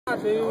I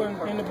do,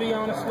 and to be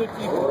honest with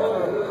you,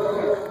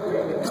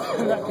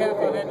 that calf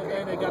I had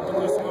today, they got the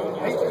whistle on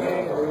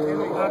yesterday.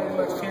 I didn't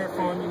much care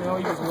for him, you know.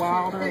 He was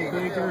wilder and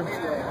bigger.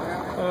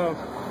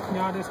 You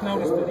know, I just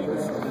noticed that he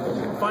was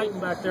fighting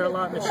back there a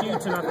lot in the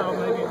chutes, and I thought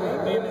maybe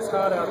with being this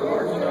hot out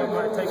there, you know, it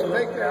might take a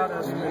little bit out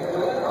of him.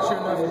 Sure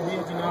enough, it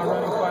did. You know, I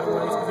ran him quite a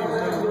ways because he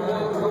was really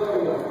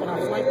running. And I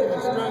flanked him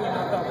and strung him, and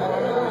I thought, well,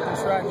 I'm going to get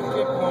this right and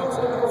kick once.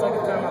 The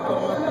second time I put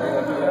him up there,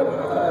 I did that one.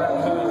 I put right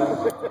behind him.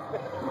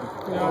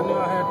 You know, I knew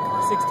I had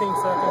 16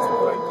 seconds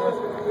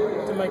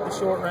to make the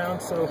short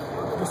round, so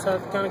just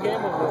had to kind of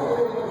gamble with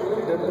it.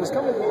 Does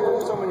coming here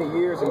so many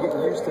years and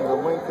getting used to the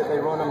length that they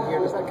run them here,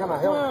 does that kind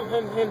of help?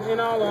 Well, in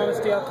all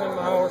honesty, I think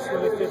my horse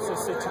really fits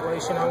this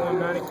situation. I won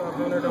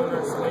 9,500 on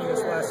her swing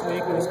this last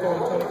week and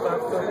scored 25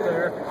 foot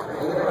there.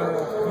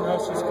 You know,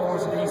 she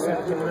scores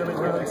decent, can really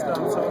run,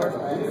 stops hard.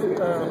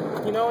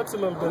 You know, it's a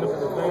little bit of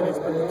an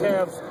advantage, but the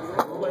calves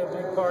play a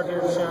big part here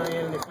in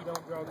Cheyenne, and if you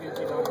don't draw good,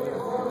 you don't win.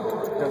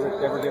 Does it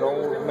ever get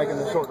old making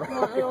the short round?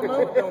 No, hell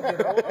no, it don't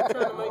get old. I'm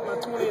trying to make my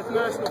 20th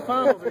national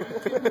finals. Are you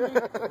kidding me?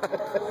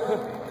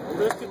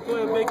 This could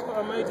play a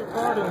major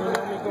part in, me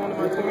going to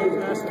my 20th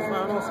national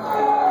finals.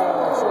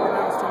 Short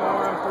rounds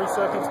tomorrow. I'm 3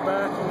 seconds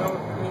back. You know,